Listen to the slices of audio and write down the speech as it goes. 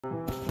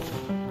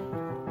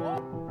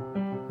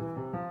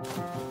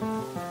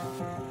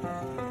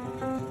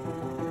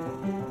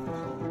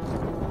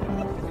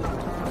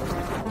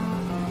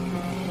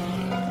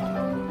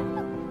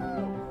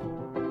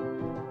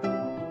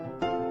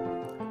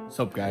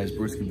up, guys?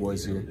 Brewski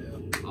Boys here.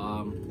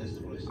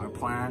 Our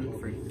plan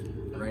for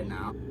right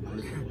now,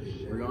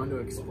 we're going to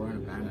explore an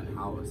abandoned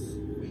house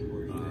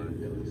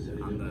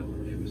on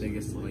the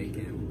biggest lake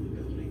in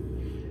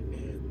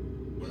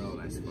the world,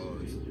 I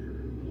suppose.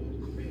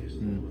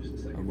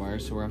 Our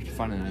wires, so we'll have to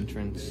find an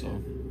entrance. So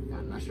Yeah,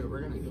 I'm not sure what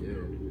we're gonna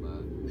do,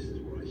 but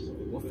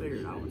we'll figure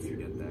it out once we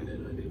get there. I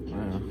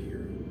don't know.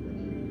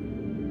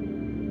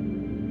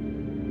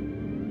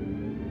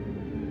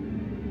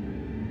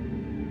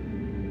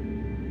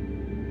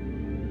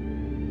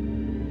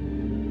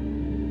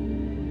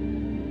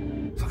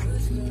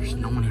 There's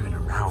no one even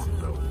around,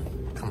 bro.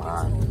 Come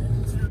on.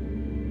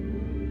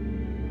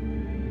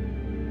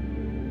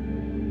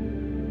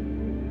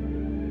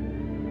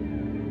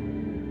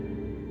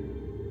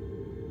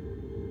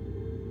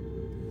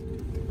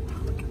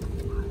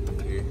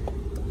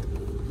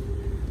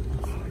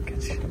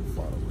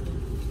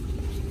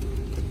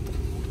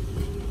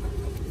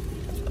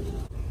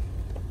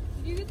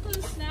 Did you get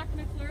the snack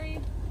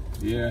McFlurry?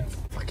 Yeah.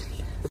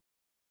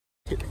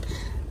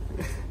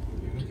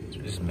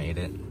 Just made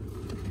it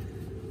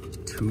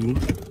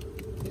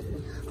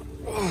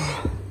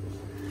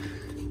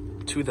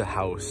to the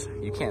house.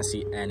 You can't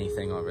see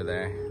anything over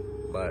there,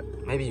 but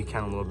maybe you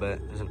can a little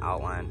bit. There's an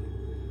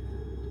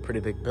outline. Pretty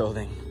big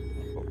building.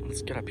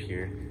 Let's get up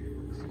here.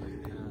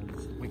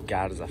 What we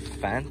got is a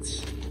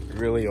fence.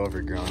 Really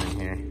overgrown in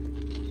here.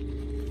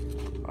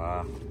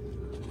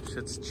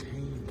 Shit's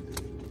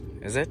chained.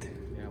 Is it?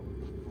 Yeah.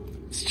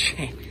 It's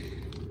chained.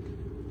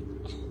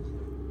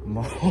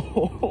 Mo.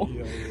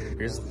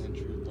 Here's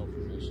Entry without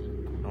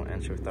permission. no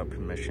entry without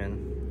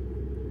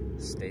permission.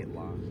 State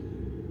law.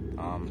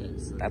 Okay,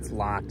 so That's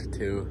locked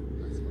too.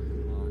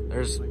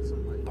 There's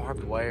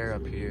barbed wire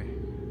up here.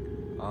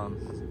 all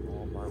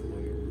barbed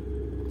wire.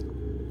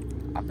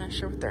 I'm not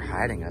sure what they're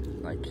hiding at.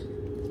 Like,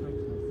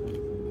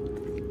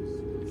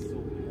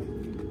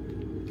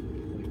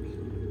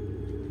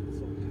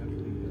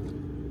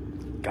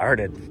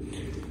 guarded.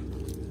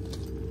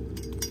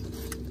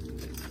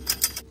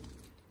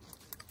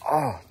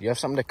 Oh, you have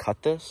something to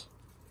cut this?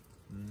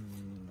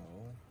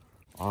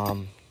 No.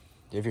 Do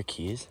you have your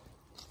keys?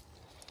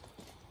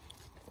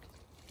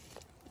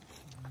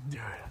 Dude,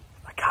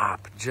 a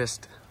cop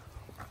just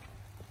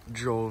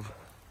drove.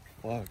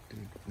 Fuck,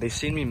 dude. They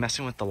seen me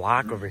messing with the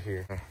lock over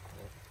here. I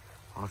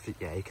don't know if you,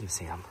 yeah, you can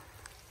see them.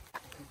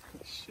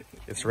 Shit.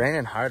 It's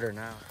raining harder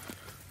now.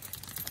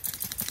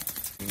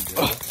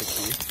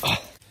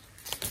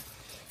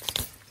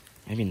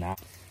 Maybe not.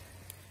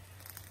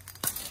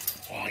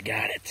 Oh, I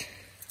got it.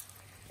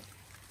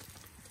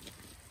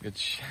 Good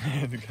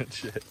shit. Good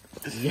shit.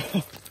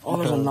 Yeah. Oh,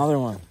 there's another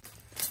one.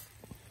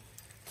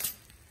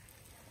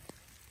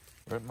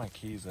 Where'd my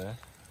keys at?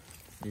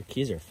 Your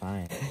keys are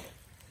fine.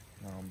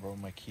 No, bro,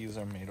 my keys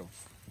are made of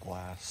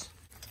glass.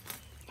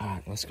 All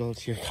right, let's go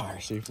to your car,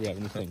 see if we have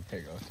anything. Here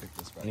you go, take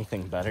this back.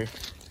 Anything better.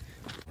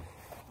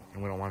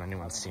 And we don't want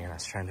anyone seeing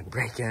us trying to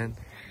break in.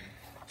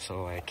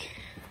 So, like,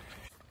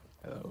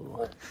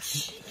 Oh.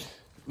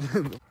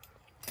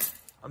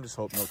 I'm just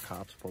hoping no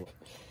cops pull up.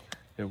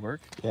 It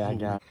worked? yeah, I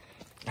got it.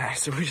 All right,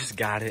 so we just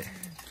got it.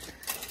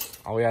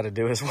 All we got to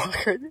do is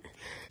walk right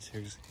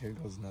there. Here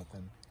goes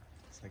nothing.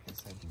 It's like I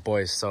said.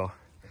 Boys, so.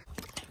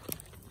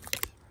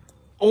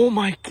 Oh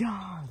my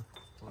God.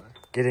 What?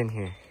 Get in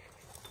here.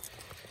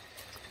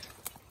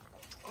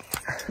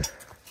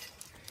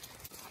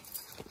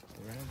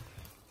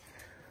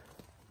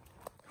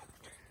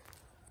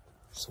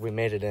 So we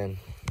made it in.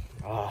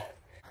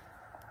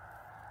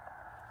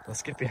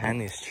 Let's get behind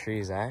these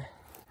trees, eh? If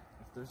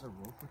there's a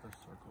rope with a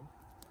circle,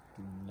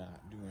 do not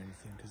do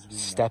anything because we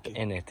Step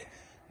in it.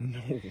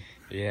 No.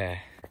 Yeah.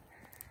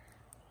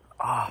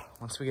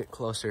 Once we get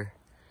closer,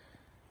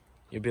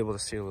 you'll be able to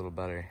see a little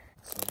better.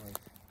 So like,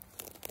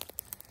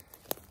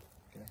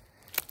 okay.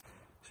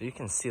 So you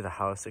can see the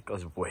house. It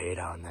goes way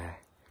down there.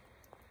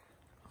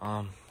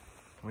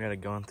 We gotta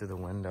go in through the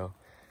window.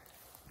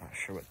 Not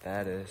sure what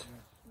that is.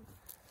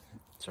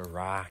 It's a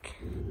rock.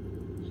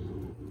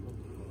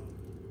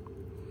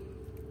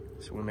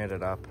 So we made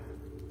it up.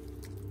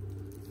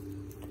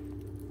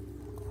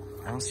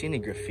 I don't see any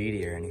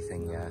graffiti or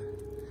anything yet.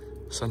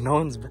 So no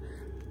one's...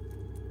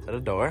 Is that a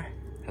door?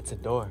 That's a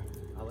door.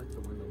 I like the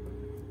window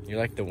better. You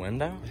like the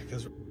window?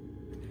 Because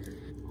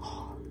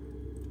Oh,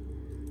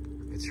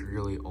 it's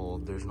really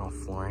old. There's no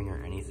flooring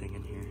or anything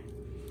in here.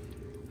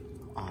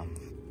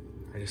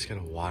 I just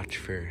gotta watch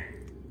for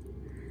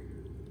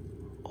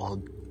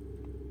old...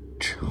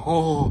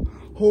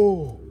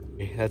 Oh,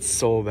 that's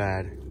so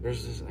bad.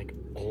 There's this like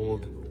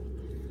old...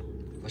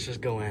 Let's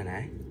just go in,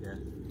 eh? yeah.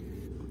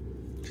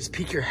 Just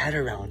peek your head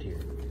around here.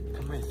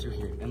 Come right through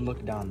here and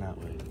look down that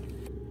way.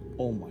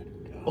 Oh my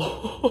God.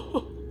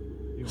 Oh,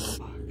 You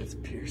it's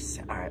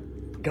piercing. All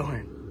right, go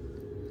in.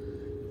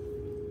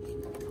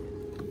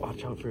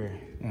 Watch out for,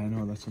 Yeah, I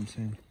know, that's what I'm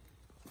saying.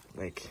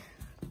 like...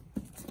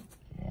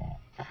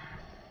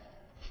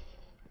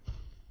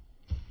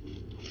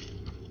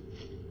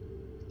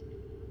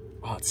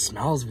 Oh, it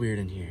smells weird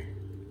in here.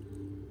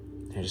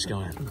 Here, just go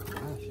in.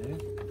 Gosh, eh?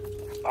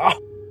 Oh!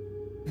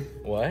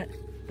 What?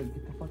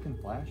 fucking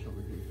flash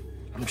over here.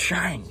 I'm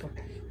trying.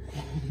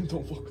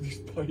 Don't fuck with these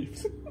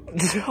pipes.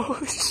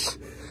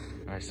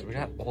 Alright, so we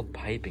got old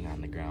piping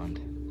on the ground.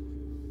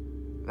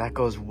 That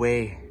goes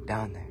way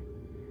down there.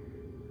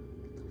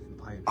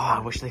 Pipes. Oh, I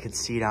wish they could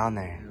see down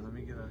there. Here, let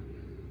me get a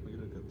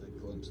good like,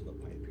 glimpse of the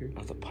pipe here.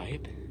 Of the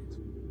pipe?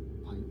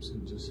 Pipes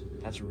and just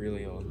That's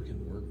really old. fucking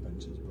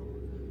workbenches, bro.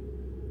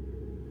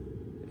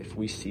 If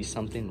we see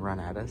something run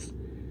at us,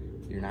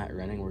 you're not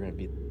running, we're gonna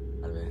be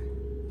out of it.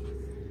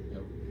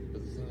 Yep.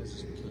 But the thing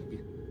is we can't be.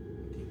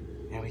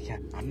 Yeah, we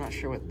can't. I'm not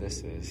sure what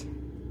this is.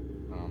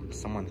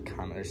 Someone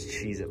comment. There's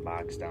Cheez-It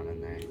box down in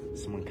there.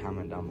 Someone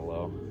comment down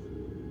below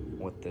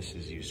what this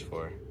is used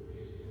for,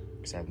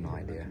 because I have no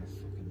idea.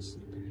 Fucking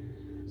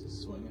sleeping. Is it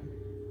swinging?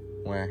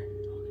 Where? Okay, I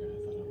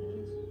thought it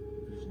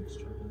was. Vision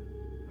struggling.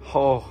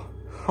 Oh.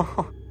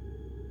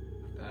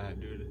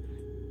 Dude.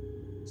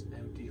 It's an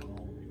empty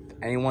hall. If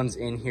anyone's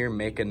in here,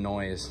 make a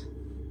noise.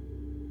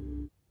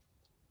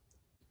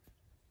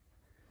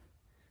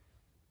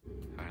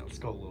 Alright, let's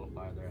go a little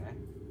farther, eh?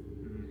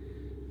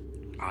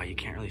 Oh, you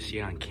can't really see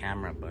it on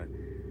camera, but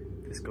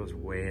this goes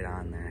way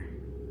down there.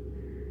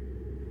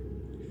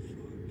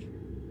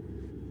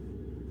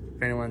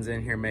 If anyone's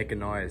in here, make a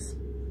noise.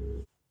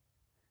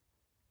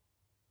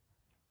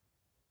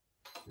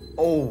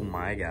 Oh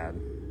my god.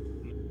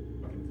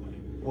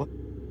 What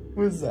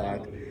was that?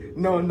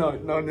 No,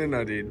 dude. No,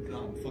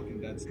 I'm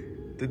fucking dead.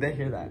 Did they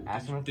hear that?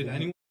 Ask them if Did they-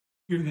 anyone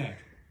hear that?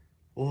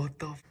 What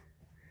the f?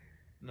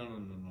 No.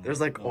 There's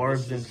like No,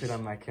 orbs this and is- shit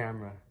on my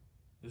camera.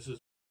 This is.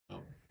 Oh,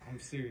 I'm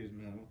serious,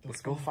 man. What the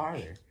Let's go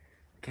farther.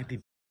 Can't be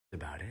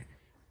about it.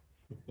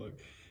 fuck?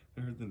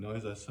 I heard the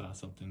noise. I saw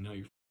something. No,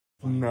 you're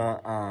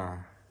Nuh-uh.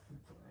 flying,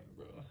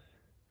 bro.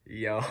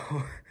 Yo.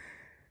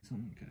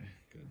 Okay,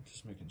 good.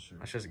 Just making sure.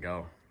 Let's just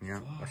go. You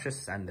know? Let's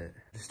just send it.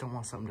 I just don't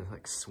want something to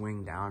like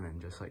swing down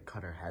and just like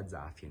cut our heads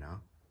off, you know?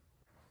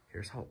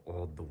 Here's how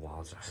old the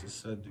walls are. She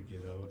said to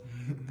get out.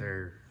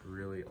 They're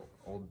really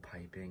old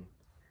piping.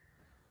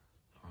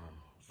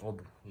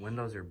 Old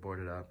windows are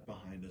boarded up.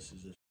 Behind us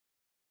is just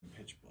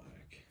pitch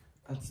black.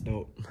 That's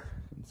dope.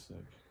 That's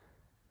sick.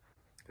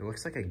 It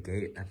looks like a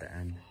gate at the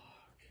end.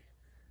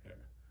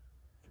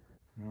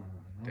 No.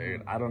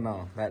 Dude, I don't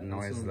know. That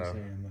noise That's what though. I'm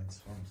saying.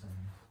 That's what I'm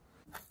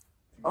saying.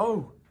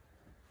 Oh!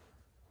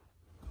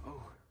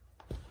 Oh.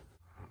 I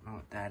don't know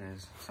what that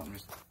is. Something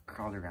just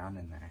crawled around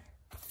in there.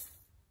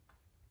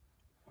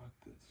 Fuck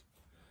this.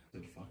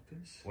 Did fuck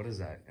this? What is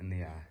that in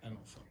the, I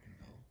don't fucking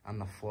know. on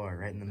the floor,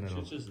 right in the That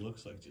middle? shit just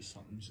looks like just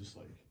something's just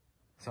like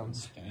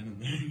Something's... standing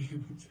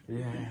there.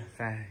 Yeah,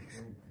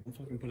 facts. Don't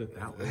fucking put it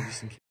that way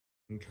just in case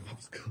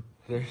cops come.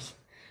 There's...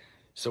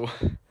 So...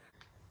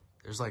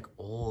 There's like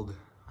old...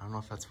 I don't know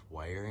if that's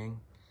wiring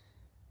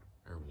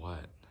or what.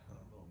 I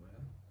don't know,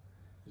 man.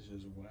 It's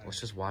just whack. Let's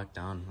just walk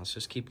down. Let's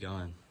just keep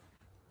going.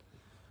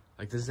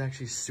 Like, this is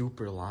actually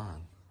super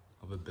long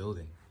of a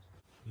building.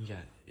 Yeah,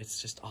 it's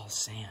just all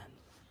sand.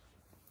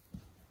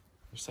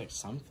 There's like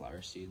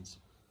sunflower seeds.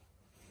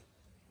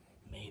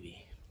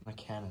 Maybe. What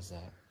can is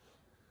that?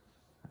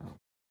 I don't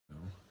know.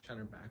 Shut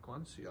her back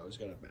once. You always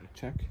got a back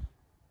check.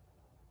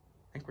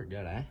 I think we're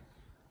good, eh?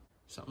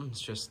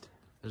 Something's just...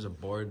 There's a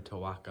board to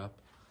walk up.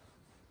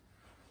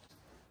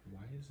 Why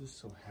is this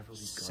so heavily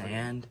guarded?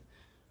 Sand,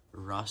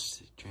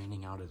 rust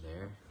draining out of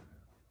there.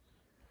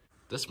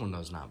 This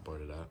window's not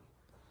boarded up.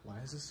 Why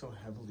is this so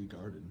heavily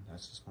guarded?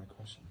 That's just my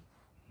question.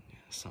 Yeah,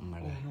 something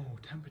like Oh that. no,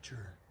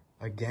 temperature.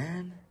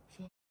 Again?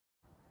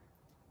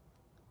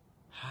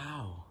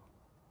 How?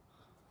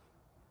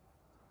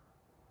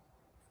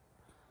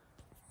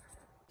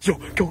 Yo,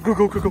 go.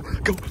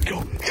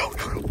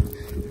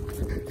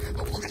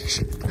 Holy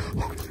shit.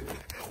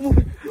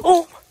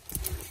 Oh!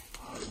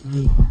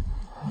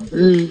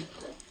 Yo.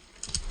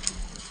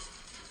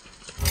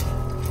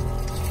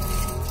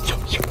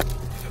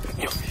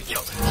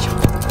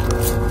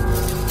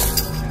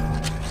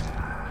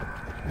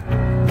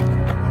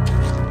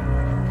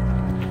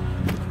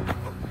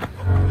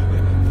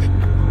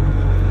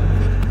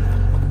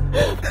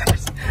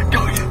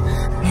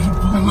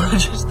 I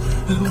just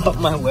cut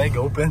my leg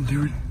open,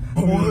 dude.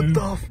 What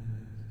the f?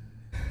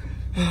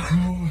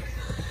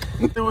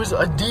 There was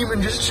a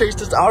demon just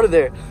chased us out of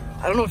there.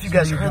 I don't know if you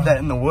guys heard that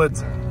in the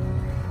woods.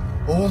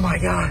 Oh my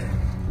god.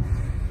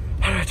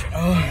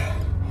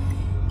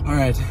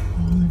 Alright.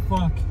 Holy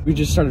fuck. We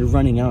just started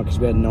running out because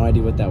we had no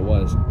idea what that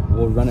was.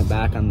 We'll run it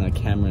back on the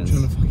cameras.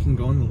 I'm trying to fucking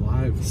go on the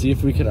live. See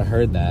if we could have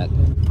heard that.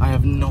 I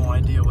have no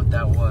idea what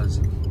that was.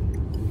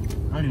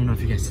 I don't even know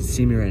if you guys can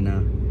see me right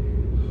now.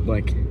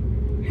 Like,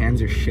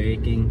 hands are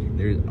shaking.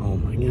 There's, oh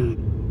my god.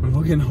 My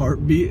fucking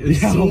heartbeat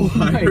is Yeah, so oh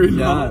high my right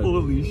now. God.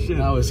 Holy shit.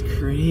 That was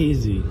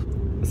crazy.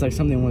 It's like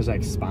something was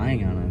like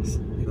spying on us.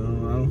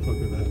 No, I don't fuck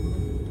with that.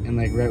 And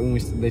like right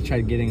when they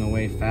tried getting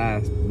away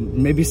fast.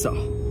 Maybe so.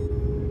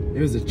 It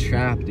was a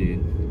trap,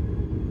 dude.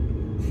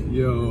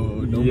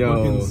 Don't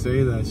fucking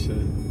say that shit.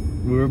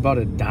 We were about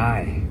to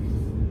die.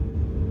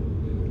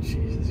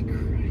 Jesus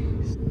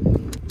Christ.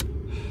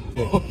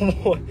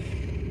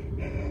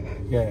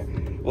 Yeah.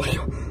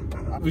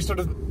 We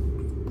started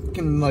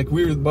fucking like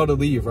we were about to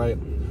leave, right?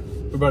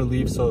 we're about to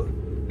leave, so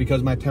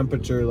because my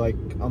temperature like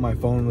on my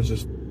phone was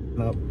just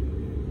up,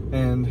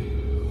 and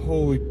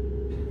holy,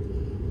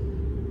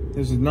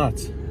 this is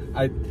nuts.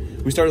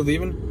 We started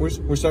leaving.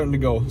 We're starting to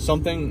go.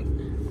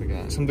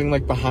 Something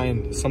like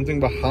behind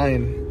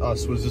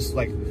us was just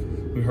like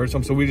we heard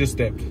something, so we just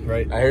dipped.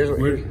 Right.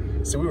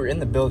 So we were in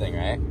the building,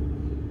 right?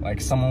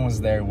 Like someone was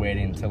there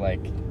waiting to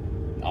like,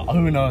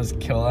 who knows,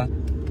 kill us.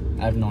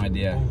 I have no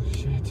idea. Oh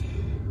shit.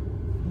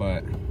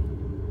 But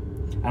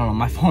I don't know.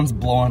 My phone's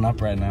blowing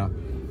up right now.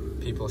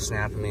 People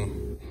snapping me.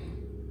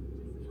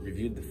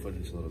 Reviewed the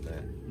footage a little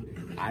bit.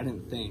 I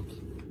didn't think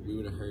we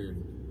would have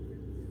heard,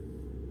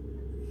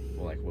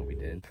 well, like what we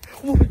did.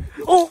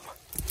 Oh!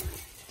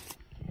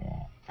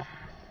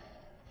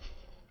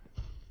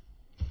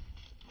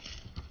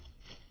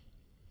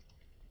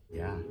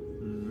 Yeah.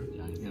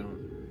 You know,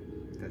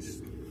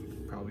 that's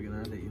probably gonna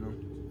end it, you know.